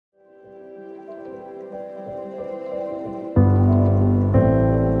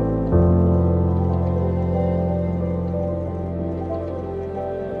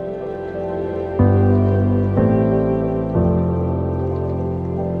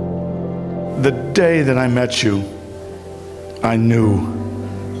The day that I met you, I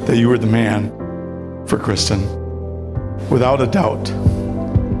knew that you were the man for Kristen, without a doubt.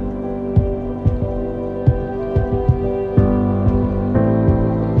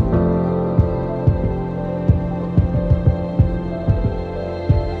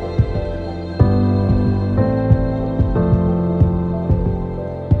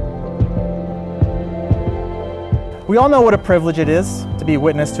 We all know what a privilege it is to be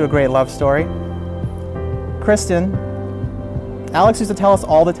witness to a great love story. Kristen, Alex used to tell us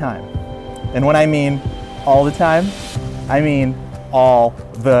all the time, and when I mean all the time, I mean all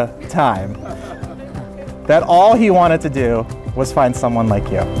the time, that all he wanted to do was find someone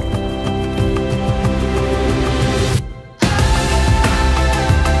like you.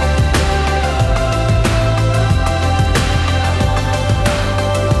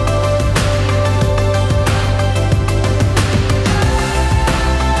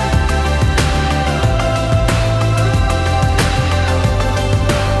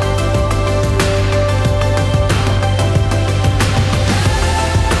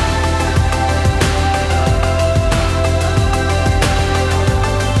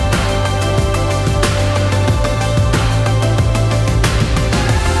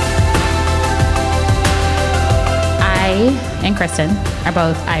 And Kristen are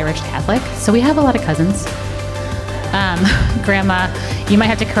both Irish Catholic, so we have a lot of cousins. Grandma, you might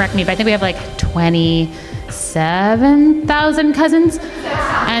have to correct me, but I think we have like 27,000 cousins.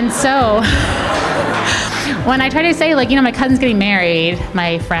 And so when I try to say, like, you know, my cousin's getting married,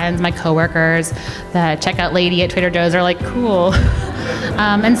 my friends, my coworkers, the checkout lady at Trader Joe's are like, cool.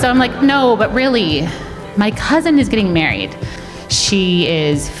 And so I'm like, no, but really, my cousin is getting married. She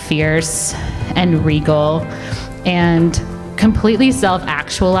is fierce and regal and completely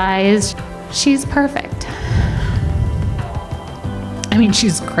self-actualized. She's perfect. I mean,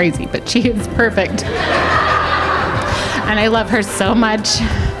 she's crazy, but she is perfect. And I love her so much.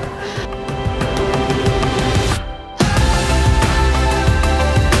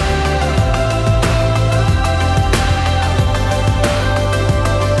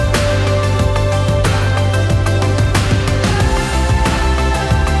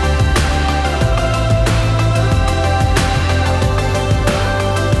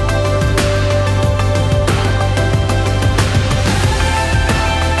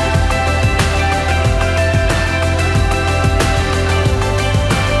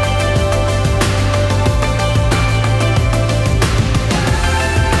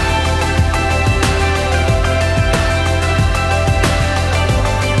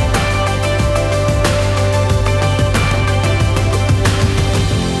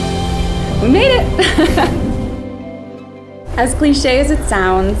 We made it! As cliche as it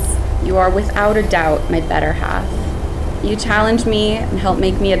sounds, you are without a doubt my better half. You challenge me and help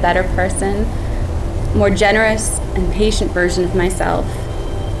make me a better person, a more generous and patient version of myself.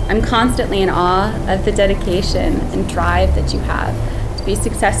 I'm constantly in awe of the dedication and drive that you have to be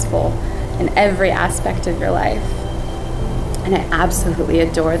successful in every aspect of your life. And I absolutely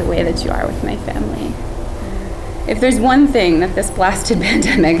adore the way that you are with my family. If there's one thing that this blasted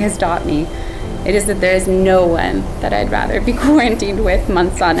pandemic has taught me, it is that there is no one that I'd rather be quarantined with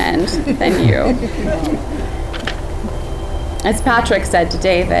months on end than you. As Patrick said to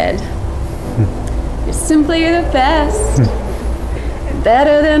David, you're simply the best,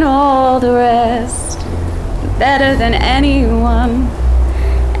 better than all the rest, better than anyone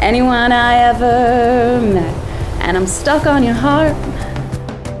I ever met, and I'm stuck on your heart.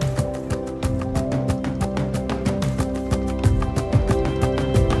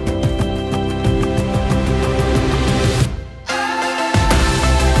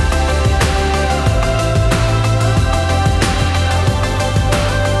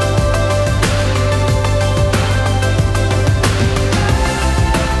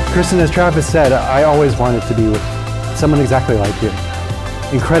 Kristen, as Travis said, I always wanted to be with someone exactly like you.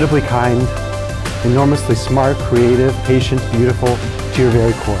 Incredibly kind, enormously smart, creative, patient, beautiful, to your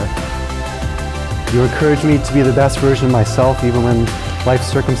very core. You encourage me to be the best version of myself even when life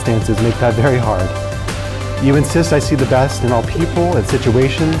circumstances make that very hard. You insist I see the best in all people and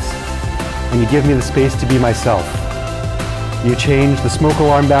situations, and you give me the space to be myself. You change the smoke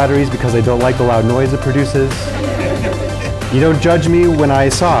alarm batteries because I don't like the loud noise it produces. You don't judge me when I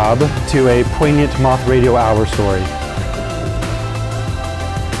sob to a poignant Moth Radio Hour story.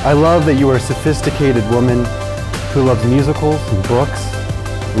 I love that you are a sophisticated woman who loves musicals and books,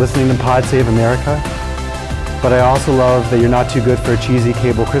 listening to Pod Save America. But I also love that you're not too good for a cheesy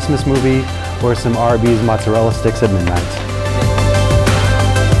cable Christmas movie or some Arby's mozzarella sticks at midnight.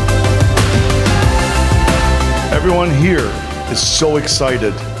 Everyone here is so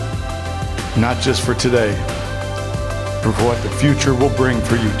excited not just for today, but for what the future will bring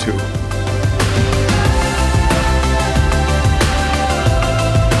for you two.